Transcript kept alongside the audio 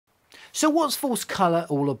So what's false colour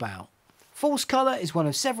all about? False colour is one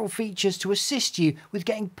of several features to assist you with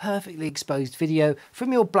getting perfectly exposed video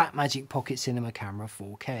from your Blackmagic Pocket Cinema Camera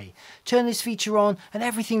 4K. Turn this feature on and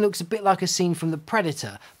everything looks a bit like a scene from The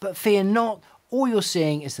Predator, but fear not, all you're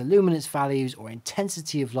seeing is the luminance values or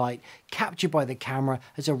intensity of light captured by the camera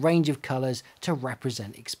as a range of colours to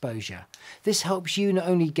represent exposure. This helps you not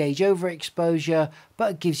only gauge overexposure,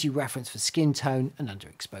 but gives you reference for skin tone and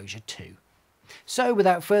underexposure too. So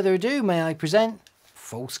without further ado, may I present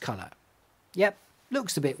false colour. Yep,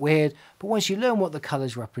 looks a bit weird, but once you learn what the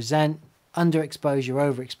colours represent, underexposure,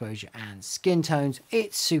 overexposure and skin tones,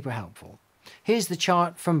 it's super helpful. Here's the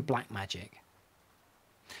chart from Blackmagic.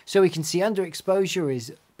 So we can see underexposure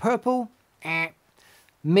is purple,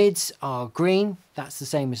 mids are green, that's the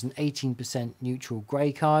same as an 18% neutral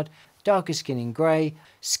grey card, darker skin in grey,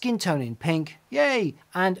 skin tone in pink, yay,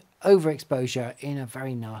 and overexposure in a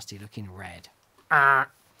very nasty looking red.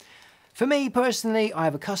 For me personally, I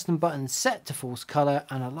have a custom button set to false colour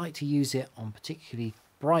and I like to use it on particularly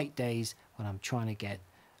bright days when I'm trying to get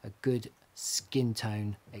a good skin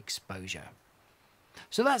tone exposure.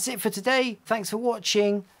 So that's it for today. Thanks for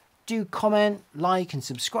watching. Do comment, like and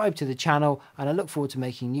subscribe to the channel and I look forward to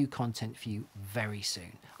making new content for you very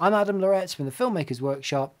soon. I'm Adam Loretz from the Filmmakers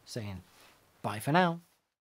Workshop saying bye for now.